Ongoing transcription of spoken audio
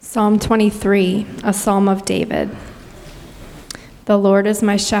Psalm 23, a psalm of David. The Lord is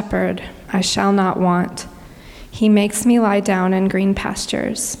my shepherd, I shall not want. He makes me lie down in green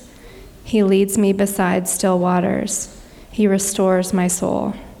pastures. He leads me beside still waters. He restores my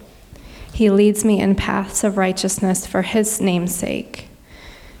soul. He leads me in paths of righteousness for his name's sake.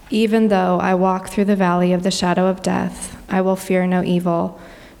 Even though I walk through the valley of the shadow of death, I will fear no evil,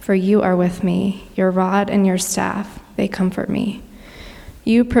 for you are with me. Your rod and your staff, they comfort me.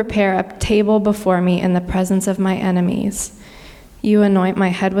 You prepare a table before me in the presence of my enemies. You anoint my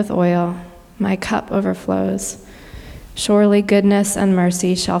head with oil. My cup overflows. Surely goodness and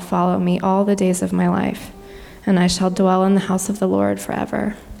mercy shall follow me all the days of my life, and I shall dwell in the house of the Lord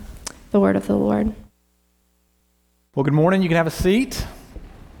forever. The word of the Lord. Well, good morning. You can have a seat.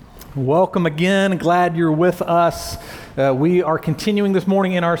 Welcome again. Glad you're with us. We are continuing this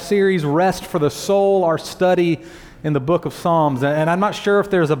morning in our series, Rest for the Soul, our study in the book of Psalms. And I'm not sure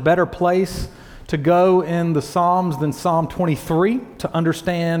if there's a better place to go in the Psalms than Psalm 23 to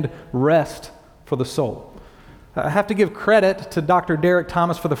understand rest for the soul. I have to give credit to Dr. Derek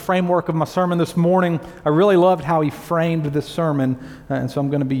Thomas for the framework of my sermon this morning. I really loved how he framed this sermon, and so I'm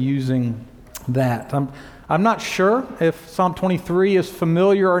going to be using that. I'm not sure if Psalm 23 is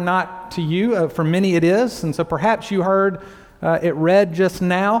familiar or not to you. For many it is, and so perhaps you heard it read just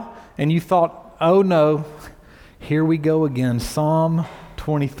now, and you thought, oh no, here we go again, Psalm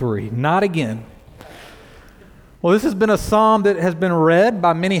 23. Not again. Well, this has been a psalm that has been read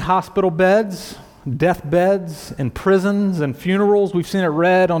by many hospital beds, deathbeds, and prisons and funerals. We've seen it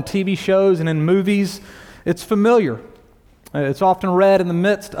read on TV shows and in movies. It's familiar. It's often read in the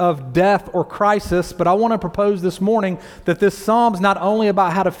midst of death or crisis, but I want to propose this morning that this psalm is not only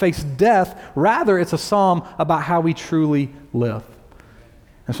about how to face death, rather it's a psalm about how we truly live.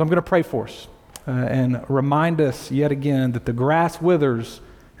 And so I'm going to pray for us. And remind us yet again that the grass withers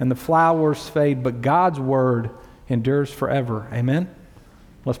and the flowers fade, but God's word endures forever. Amen?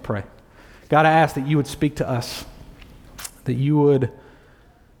 Let's pray. God, I ask that you would speak to us, that you would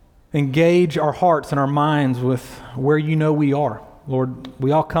engage our hearts and our minds with where you know we are. Lord,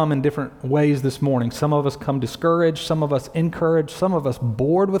 we all come in different ways this morning. Some of us come discouraged, some of us encouraged, some of us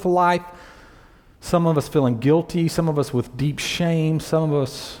bored with life, some of us feeling guilty, some of us with deep shame, some of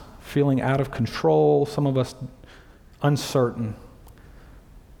us feeling out of control, some of us uncertain,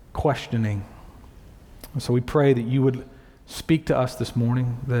 questioning. And so we pray that you would speak to us this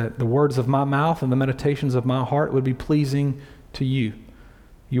morning, that the words of my mouth and the meditations of my heart would be pleasing to you.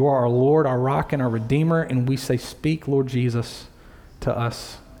 You are our Lord, our rock, and our Redeemer, and we say, speak, Lord Jesus, to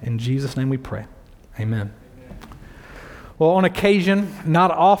us. In Jesus' name we pray. Amen. Well, on occasion,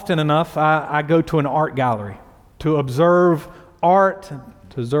 not often enough, I go to an art gallery to observe art,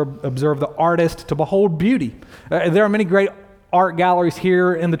 to observe the artist, to behold beauty. There are many great art galleries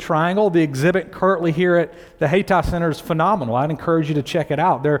here in the Triangle. The exhibit currently here at the Hayti Center is phenomenal. I'd encourage you to check it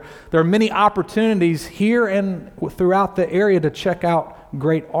out. There are many opportunities here and throughout the area to check out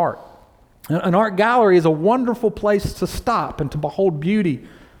great art. An art gallery is a wonderful place to stop and to behold beauty,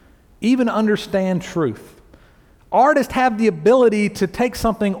 even understand truth. Artists have the ability to take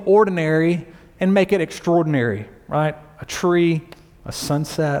something ordinary and make it extraordinary, right? A tree, a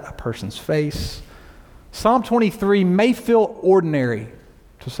sunset, a person's face. Psalm 23 may feel ordinary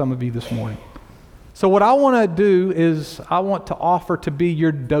to some of you this morning. So what I want to do is I want to offer to be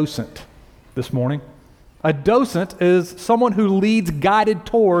your docent this morning. A docent is someone who leads guided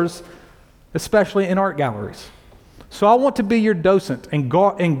tours, especially in art galleries. So I want to be your docent and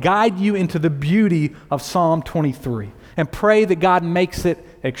guide you into the beauty of Psalm 23 and pray that God makes it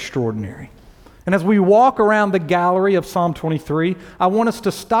extraordinary. And as we walk around the gallery of Psalm 23, I want us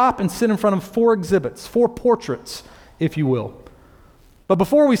to stop and sit in front of four exhibits, four portraits, if you will. But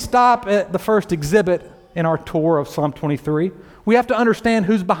before we stop at the first exhibit in our tour of Psalm 23, we have to understand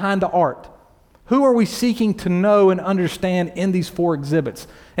who's behind the art. Who are we seeking to know and understand in these four exhibits?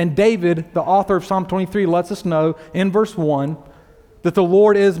 And David, the author of Psalm 23, lets us know in verse 1 that the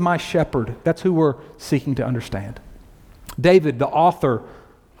Lord is my shepherd. That's who we're seeking to understand. David, the author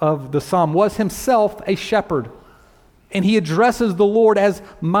of the psalm, was himself a shepherd, and he addresses the Lord as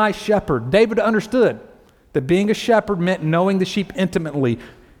my shepherd. David understood that being a shepherd meant knowing the sheep intimately,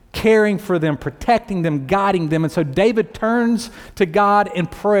 caring for them, protecting them, guiding them. And so David turns to God in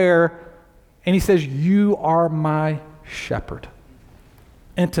prayer, and he says, you are my shepherd.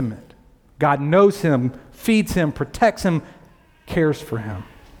 Intimate. God knows him, feeds him, protects him, cares for him.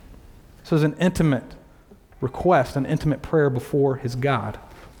 So it's an intimate request, an intimate prayer before his God.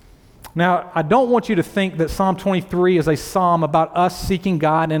 Now, I don't want you to think that Psalm 23 is a psalm about us seeking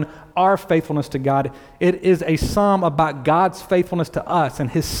God and our faithfulness to God. It is a psalm about God's faithfulness to us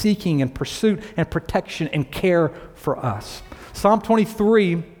and his seeking and pursuit and protection and care for us. Psalm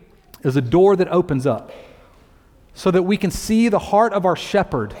 23 is a door that opens up so that we can see the heart of our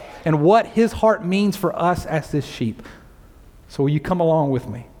shepherd and what his heart means for us as his sheep. So will you come along with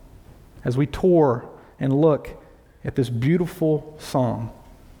me as we tour and look at this beautiful song?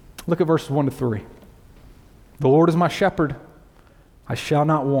 Look at verses 1 to 3. The Lord is my shepherd, I shall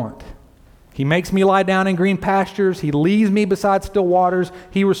not want. He makes me lie down in green pastures. He leads me beside still waters.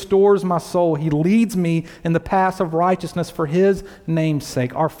 He restores my soul. He leads me in the paths of righteousness for his name's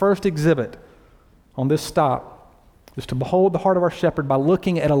sake. Our first exhibit on this stop is to behold the heart of our shepherd by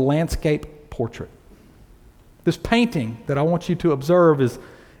looking at a landscape portrait. This painting that I want you to observe is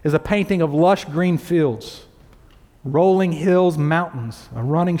a painting of lush green fields, rolling hills, mountains, a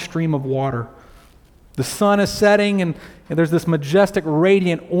running stream of water. The sun is setting and there's this majestic,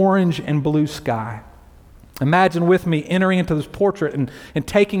 radiant orange and blue sky. Imagine with me entering into this portrait and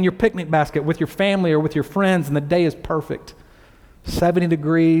taking your picnic basket with your family or with your friends, and the day is perfect. 70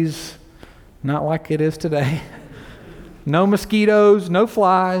 degrees, not like it is today. No mosquitoes, no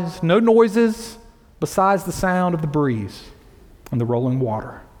flies, no noises besides the sound of the breeze and the rolling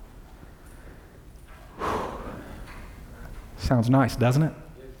water. Sounds nice, doesn't it?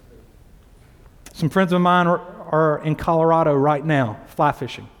 Some friends of mine are in Colorado right now, fly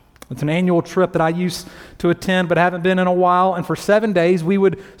fishing. It's an annual trip that I used to attend but haven't been in a while. And for 7 days, we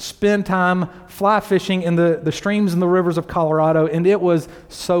would spend time fly fishing in the streams and the rivers of Colorado, and it was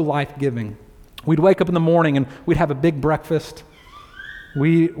so life-giving. We'd wake up in the morning and we'd have a big breakfast.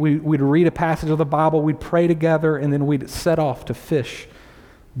 We'd read a passage of the Bible, we'd pray together, and then we'd set off to fish.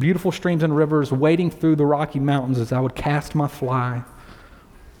 Beautiful streams and rivers, wading through the Rocky Mountains as I would cast my fly.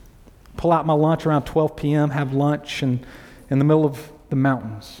 Pull out my lunch around 12 p.m., have lunch in the middle of the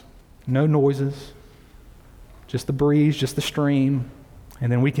mountains. No noises, just the breeze, just the stream.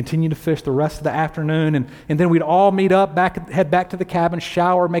 And then we continue to fish the rest of the afternoon. And then we'd all meet up, head back to the cabin,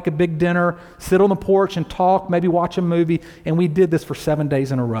 shower, make a big dinner, sit on the porch and talk, maybe watch a movie. And we did this for 7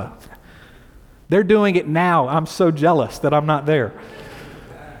 days in a row. They're doing it now. I'm so jealous that I'm not there.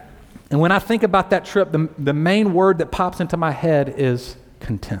 And when I think about that trip, the main word that pops into my head is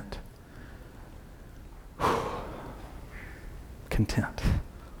content. Content.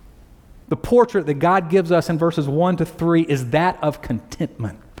 The portrait that God gives us in verses 1 to 3 is that of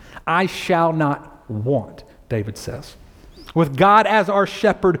contentment. I shall not want, David says. With God as our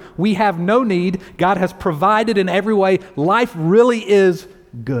shepherd, we have no need. God has provided in every way. Life really is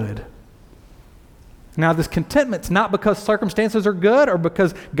good. Now, this contentment's not because circumstances are good or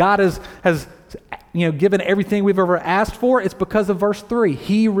because God has given everything we've ever asked for. It's because of verse 3.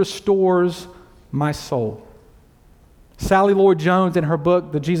 He restores my soul. Sally Lloyd Jones, in her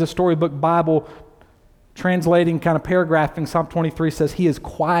book, the Jesus Storybook Bible, translating, kind of paragraphing Psalm 23, says, He has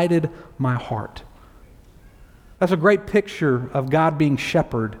quieted my heart. That's a great picture of God being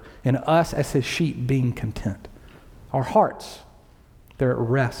shepherd and us as his sheep being content. Our hearts, they're at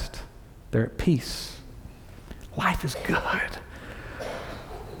rest. They're at peace. Life is good.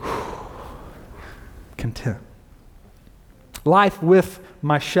 Content. Life with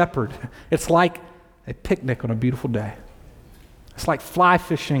my shepherd. It's like a picnic on a beautiful day. It's like fly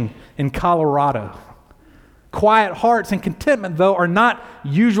fishing in Colorado. Quiet hearts and contentment, though, are not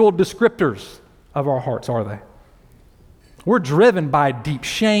usual descriptors of our hearts, are they? We're driven by deep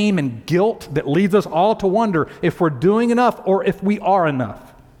shame and guilt that leads us all to wonder if we're doing enough or if we are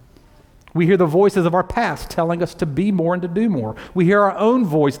enough. We hear the voices of our past telling us to be more and to do more. We hear our own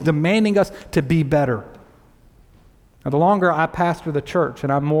voice demanding us to be better. Now, the longer I pastor the church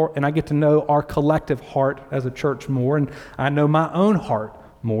and I get to know our collective heart as a church more, and I know my own heart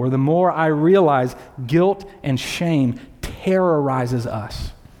more, the more I realize guilt and shame terrorizes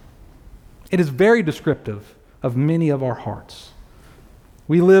us. It is very descriptive of many of our hearts.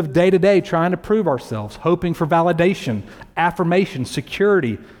 We live day to day trying to prove ourselves, hoping for validation, affirmation,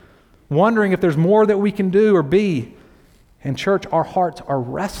 security, wondering if there's more that we can do or be. And church, our hearts are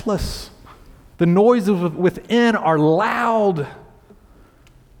restless. The noises within are loud.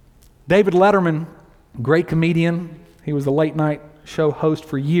 David Letterman, great comedian, he was the late night show host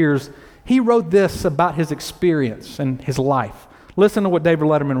for years. He wrote this about his experience and his life. Listen to what David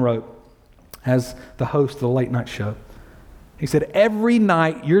Letterman wrote as the host of the late night show. He said, every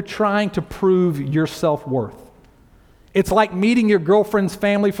night you're trying to prove your self-worth. It's like meeting your girlfriend's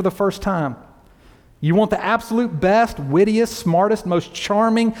family for the first time. You want the absolute best, wittiest, smartest, most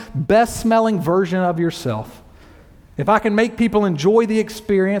charming, best-smelling version of yourself. If I can make people enjoy the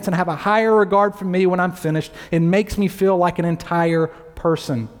experience and have a higher regard for me when I'm finished, it makes me feel like an entire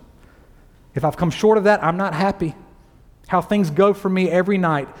person. If I've come short of that, I'm not happy. How things go for me every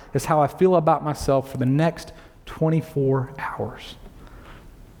night is how I feel about myself for the next 24 hours.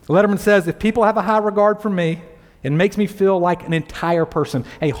 Letterman says, if people have a high regard for me, it makes me feel like an entire person,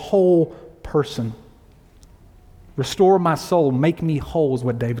 a whole person. Restore my soul, make me whole is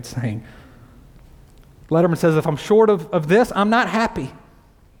what David's saying. Letterman says, if I'm short of this, I'm not happy.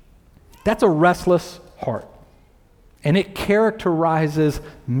 That's a restless heart. And it characterizes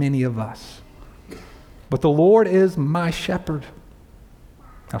many of us. But the Lord is my shepherd.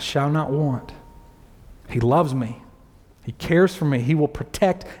 I shall not want. He loves me. He cares for me. He will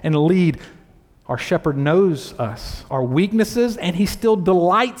protect and lead. Our shepherd knows us, our weaknesses, and he still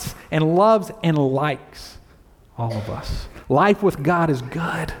delights and loves and likes all of us. Life with God is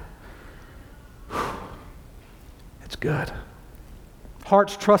good. It's good.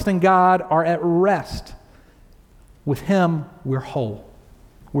 Hearts trusting God are at rest. With him, we're whole.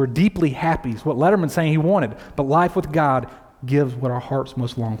 We're deeply happy. It's what Letterman's saying he wanted. But life with God gives what our hearts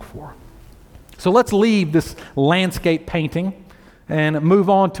most long for. So let's leave this landscape painting and move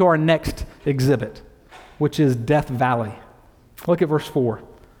on to our next exhibit, which is Death Valley. Look at verse 4.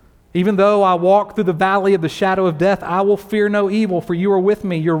 Even though I walk through the valley of the shadow of death, I will fear no evil, for you are with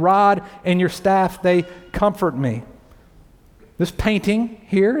me. Your rod and your staff, they comfort me. This painting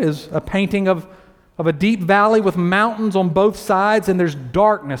here is a painting of a deep valley with mountains on both sides, and there's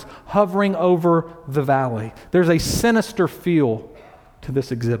darkness hovering over the valley. There's a sinister feel to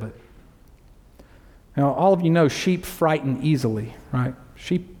this exhibit. Now, all of you know sheep frighten easily, right?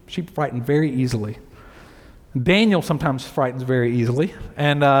 Sheep frighten very easily. Daniel sometimes frightens very easily.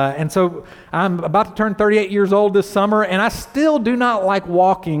 And so I'm about to turn 38 years old this summer, and I still do not like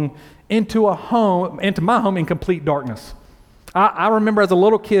walking into my home in complete darkness. I remember as a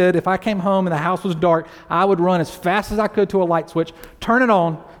little kid, if I came home and the house was dark, I would run as fast as I could to a light switch, turn it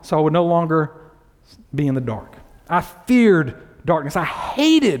on, so I would no longer be in the dark. I feared darkness. I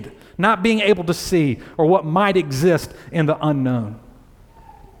hated not being able to see or what might exist in the unknown.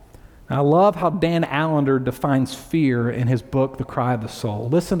 I love how Dan Allender defines fear in his book, The Cry of the Soul.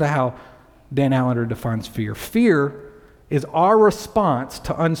 Listen to how Dan Allender defines fear. Fear is our response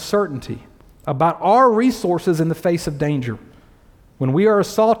to uncertainty about our resources in the face of danger. When we are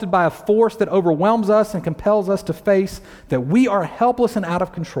assaulted by a force that overwhelms us and compels us to face that we are helpless and out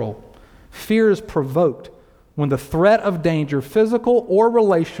of control, fear is provoked when the threat of danger, physical or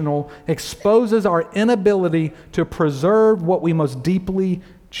relational, exposes our inability to preserve what we most deeply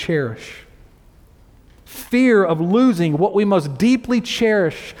cherish. Fear of losing what we most deeply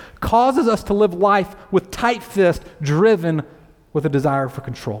cherish causes us to live life with tight fists, driven with a desire for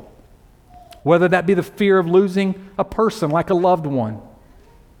control. Whether that be the fear of losing a person like a loved one,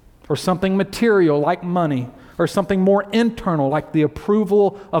 or something material like money, or something more internal like the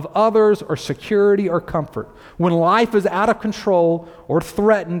approval of others or security or comfort. When life is out of control or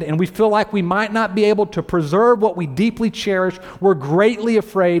threatened and we feel like we might not be able to preserve what we deeply cherish, we're greatly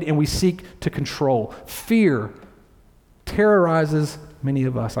afraid and we seek to control. Fear terrorizes many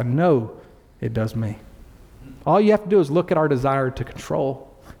of us. I know it does me. All you have to do is look at our desire to control.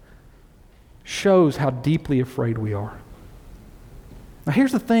 Shows how deeply afraid we are. Now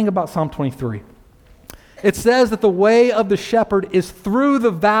here's the thing about Psalm 23. It says that the way of the shepherd is through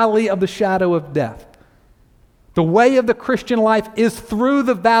the valley of the shadow of death. The way of the Christian life is through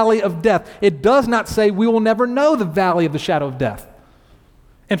the valley of death. It does not say we will never know the valley of the shadow of death.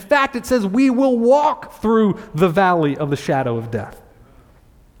 In fact, it says we will walk through the valley of the shadow of death.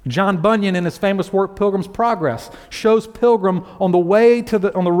 John Bunyan, in his famous work Pilgrim's Progress, shows Pilgrim on the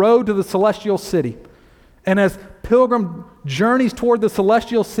road to the celestial city. And as Pilgrim journeys toward the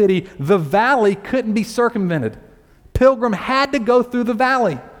celestial city, the valley couldn't be circumvented. Pilgrim had to go through the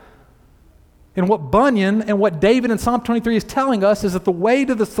valley. And what Bunyan and what David in Psalm 23 is telling us is that the way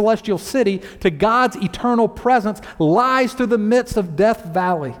to the celestial city, to God's eternal presence, lies through the midst of Death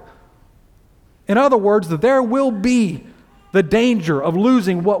Valley. In other words, that there will be the danger of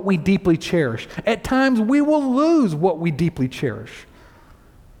losing what we deeply cherish. At times, we will lose what we deeply cherish.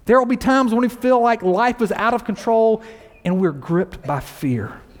 There will be times when we feel like life is out of control and we're gripped by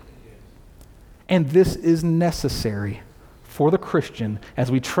fear. And this is necessary for the Christian as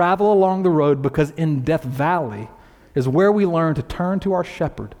we travel along the road, because in Death Valley is where we learn to turn to our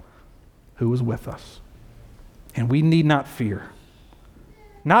shepherd who is with us. And we need not fear.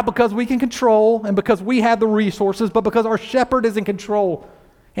 Not because we can control and because we have the resources, but because our shepherd is in control.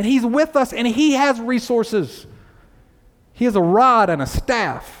 And he's with us and he has resources. He has a rod and a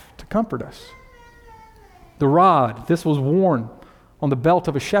staff to comfort us. The rod, this was worn on the belt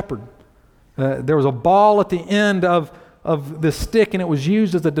of a shepherd. There was a ball at the end of the stick, and it was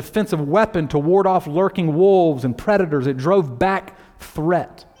used as a defensive weapon to ward off lurking wolves and predators. It drove back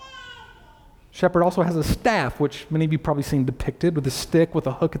threat. Shepherd also has a staff, which many of you probably seen depicted, with a stick with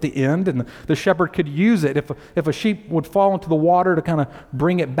a hook at the end, and the shepherd could use it if a sheep would fall into the water to kind of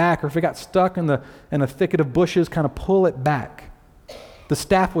bring it back, or if it got stuck in a thicket of bushes, kind of pull it back. The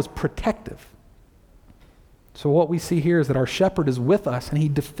staff was protective. So what we see here is that our shepherd is with us, and he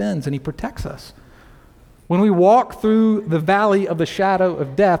defends and he protects us. When we walk through the valley of the shadow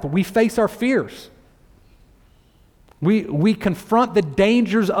of death, we face our fears. We confront the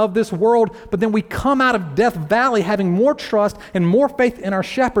dangers of this world, but then we come out of Death Valley having more trust and more faith in our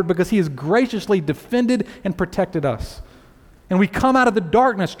shepherd because he has graciously defended and protected us. And we come out of the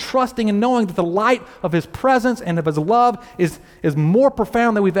darkness trusting and knowing that the light of his presence and of his love is more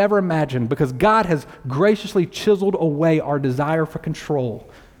profound than we've ever imagined because God has graciously chiseled away our desire for control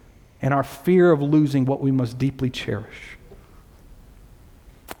and our fear of losing what we most deeply cherish.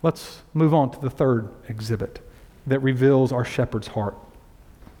 Let's move on to the third exhibit that reveals our shepherd's heart.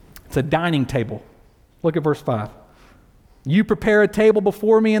 It's a dining table. Look at verse 5. You prepare a table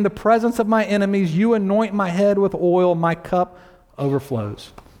before me in the presence of my enemies. You anoint my head with oil. My cup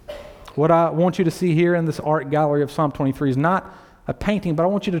overflows. What I want you to see here in this art gallery of Psalm 23 is not a painting, but I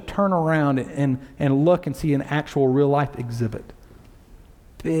want you to turn around and look and see an actual real-life exhibit.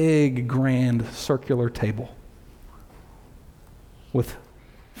 Big, grand, circular table with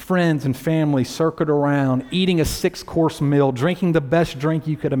friends and family circled around, eating a 6-course meal, drinking the best drink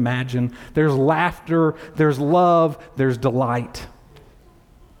you could imagine. There's laughter, there's love, there's delight.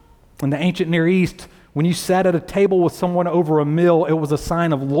 In the ancient Near East, when you sat at a table with someone over a meal, it was a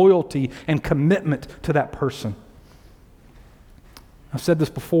sign of loyalty and commitment to that person. I've said this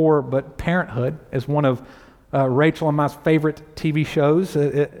before, but Parenthood is one of Rachel and my favorite TV shows.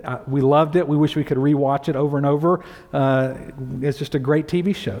 We loved it. We wish we could rewatch it over and over. It's just a great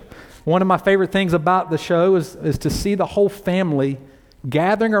TV show. One of my favorite things about the show is to see the whole family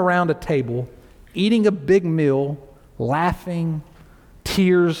gathering around a table, eating a big meal, laughing,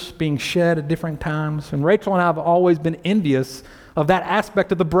 tears being shed at different times. And Rachel and I have always been envious of that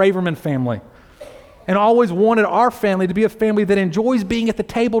aspect of the Braverman family and always wanted our family to be a family that enjoys being at the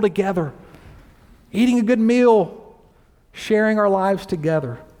table together, eating a good meal, sharing our lives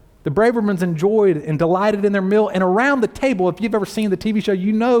together. The Bravermans enjoyed and delighted in their meal, and around the table, if you've ever seen the TV show,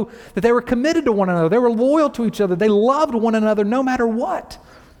 you know that they were committed to one another. They were loyal to each other. They loved one another no matter what.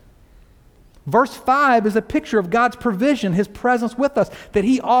 Verse 5 is a picture of God's provision, his presence with us, that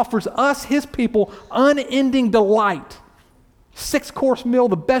he offers us, his people, unending delight. 6-course meal,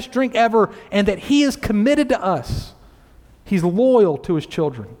 the best drink ever, and that he is committed to us. He's loyal to his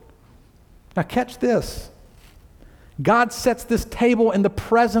children. Now catch this. God sets this table in the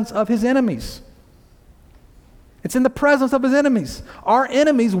presence of his enemies. It's in the presence of his enemies. Our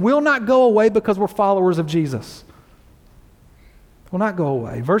enemies will not go away because we're followers of Jesus. Will not go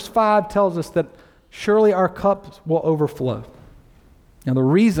away. Verse 5 tells us that surely our cups will overflow. Now the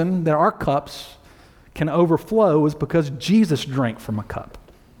reason that our cups can overflow is because Jesus drank from a cup.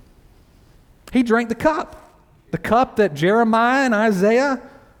 He drank the cup that Jeremiah and Isaiah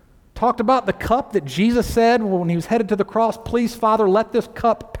talked about, the cup that Jesus said when he was headed to the cross, please, Father, let this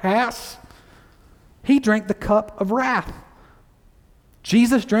cup pass. He drank the cup of wrath.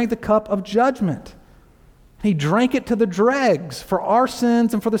 Jesus drank the cup of judgment. He drank it to the dregs for our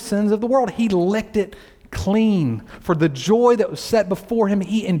sins and for the sins of the world. He licked it clean. For the joy that was set before him,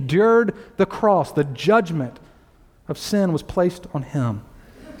 he endured the cross. The judgment of sin was placed on him.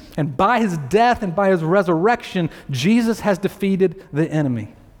 And by his death and by his resurrection, Jesus has defeated the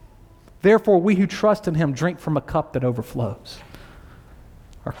enemy. Therefore, we who trust in him drink from a cup that overflows.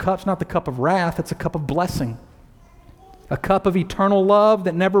 Our cup's not the cup of wrath, it's a cup of blessing. A cup of eternal love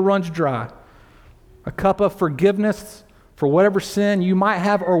that never runs dry. A cup of forgiveness for whatever sin you might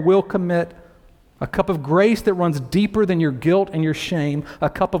have or will commit. A cup of grace that runs deeper than your guilt and your shame. A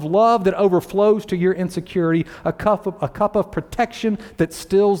cup of love that overflows to your insecurity. A cup of protection that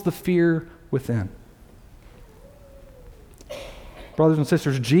stills the fear within. Brothers and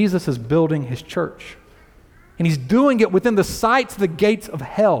sisters, Jesus is building his church. And he's doing it within the sights of the gates of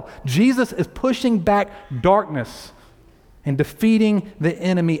hell. Jesus is pushing back darkness and defeating the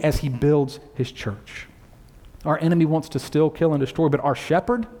enemy as he builds his church. Our enemy wants to steal, kill, and destroy, but our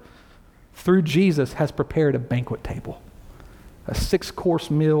shepherd, through Jesus, has prepared a banquet table, a 6-course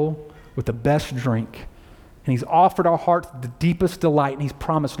meal with the best drink. And he's offered our hearts the deepest delight, and he's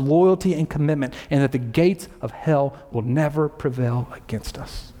promised loyalty and commitment, and that the gates of hell will never prevail against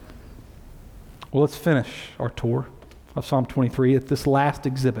us. Well, let's finish our tour of Psalm 23 at this last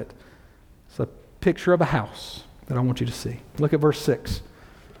exhibit. It's a picture of a house that I want you to see. Look at verse 6.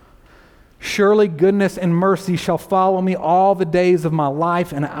 Surely goodness and mercy shall follow me all the days of my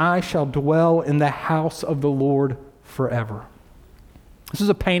life, and I shall dwell in the house of the Lord forever. This is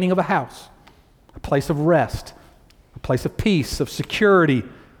a painting of a house, a place of rest, a place of peace, of security,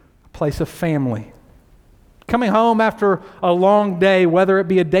 a place of family. Coming home after a long day, whether it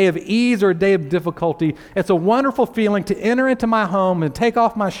be a day of ease or a day of difficulty, it's a wonderful feeling to enter into my home and take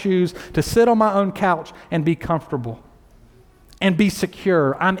off my shoes, to sit on my own couch and be comfortable and be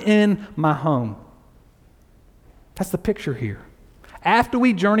secure. I'm in my home. That's the picture here. After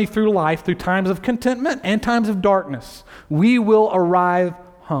we journey through life, through times of contentment and times of darkness, we will arrive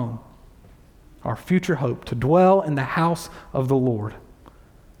home. Our future hope, to dwell in the house of the Lord.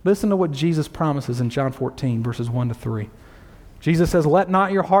 Listen to what Jesus promises in John 14, verses 1 to 3. Jesus says, "Let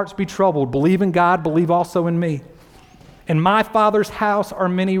not your hearts be troubled. Believe in God, believe also in me. In my Father's house are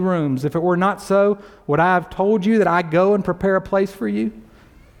many rooms. If it were not so, would I have told you that I go and prepare a place for you?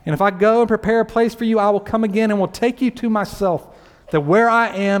 And if I go and prepare a place for you, I will come again and will take you to myself, that where I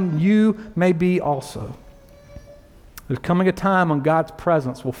am, you may be also." There's coming a time when God's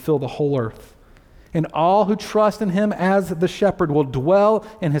presence will fill the whole earth. And all who trust in him as the shepherd will dwell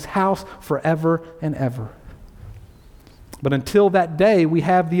in his house forever and ever. But until that day, we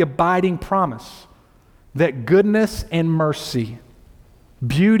have the abiding promise that goodness and mercy,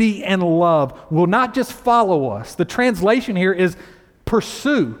 beauty and love will not just follow us. The translation here is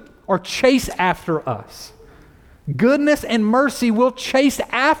pursue or chase after us. Goodness and mercy will chase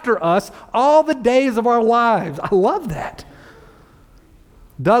after us all the days of our lives. I love that.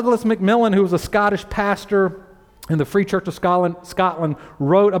 Douglas Macmillan, who was a Scottish pastor in the Free Church of Scotland,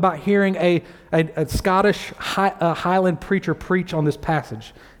 wrote about hearing a Scottish Highland preacher preach on this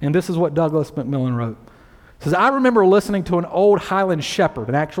passage. And this is what Douglas Macmillan wrote. He says, "I remember listening to an old Highland shepherd,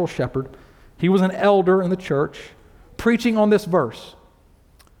 an actual shepherd. He was an elder in the church, preaching on this verse.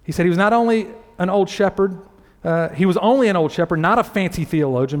 He said he was not only an old shepherd, he was only an old shepherd, not a fancy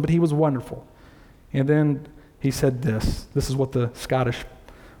theologian, but he was wonderful. And then he said this. This is what the Scottish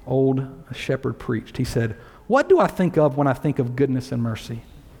old shepherd preached. He said, "What do I think of when I think of goodness and mercy?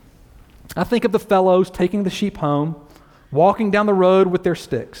 I think of the fellows taking the sheep home, walking down the road with their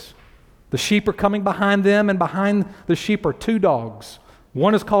sticks. The sheep are coming behind them, and behind the sheep are two dogs.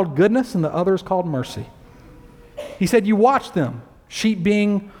 One is called goodness, and the other is called mercy." He said, "You watch them, sheep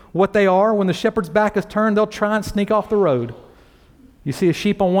being what they are. When the shepherd's back is turned, they'll try and sneak off the road. You see a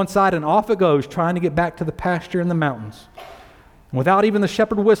sheep on one side, and off it goes, trying to get back to the pasture in the mountains. Without even the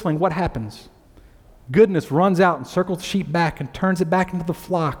shepherd whistling, what happens? Goodness runs out and circles the sheep back and turns it back into the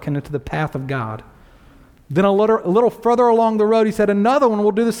flock and into the path of God. Then a little further along the road, he said, another one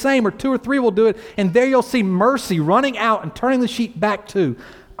will do the same, or two or three will do it, and there you'll see mercy running out and turning the sheep back too.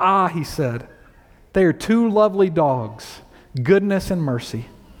 Ah," he said, "they are two lovely dogs, goodness and mercy.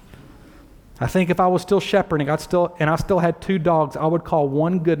 I think if I was still shepherding, I still had two dogs, I would call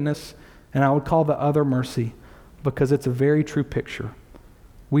one goodness and I would call the other mercy, because it's a very true picture.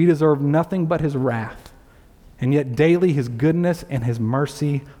 We deserve nothing but his wrath, and yet daily his goodness and his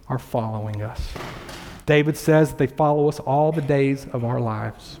mercy are following us." David says they follow us all the days of our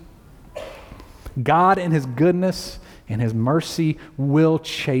lives. God in his goodness and his mercy will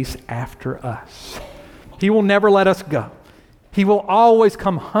chase after us. He will never let us go. He will always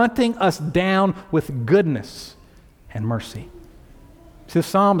come hunting us down with goodness and mercy. See, this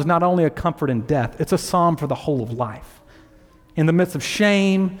psalm is not only a comfort in death, it's a psalm for the whole of life. In the midst of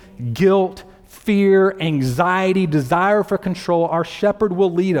shame, guilt, fear, anxiety, desire for control, our shepherd will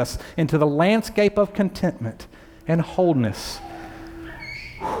lead us into the landscape of contentment and wholeness.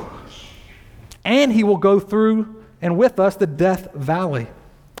 And he will go through and with us the death valley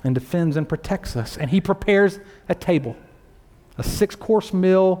and defends and protects us. And he prepares a table, a 6-course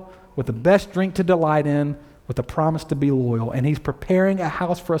meal with the best drink to delight in, with a promise to be loyal. And he's preparing a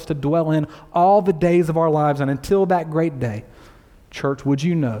house for us to dwell in all the days of our lives. And until that great day, church, would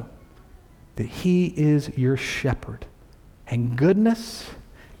you know that he is your shepherd, and goodness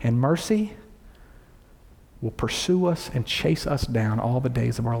and mercy will pursue us and chase us down all the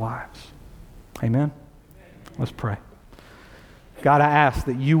days of our lives. Amen? Let's pray. God, I ask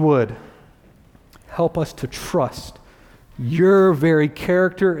that you would help us to trust your very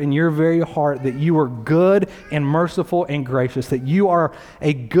character and your very heart, that you are good and merciful and gracious, that you are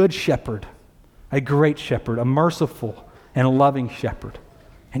a good shepherd, a great shepherd, a merciful and loving shepherd.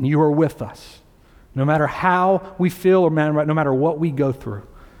 And you are with us, no matter how we feel or no matter what we go through.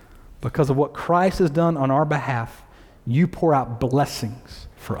 Because of what Christ has done on our behalf, you pour out blessings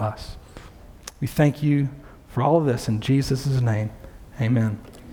for us. We thank you for all of this in Jesus' name. Amen.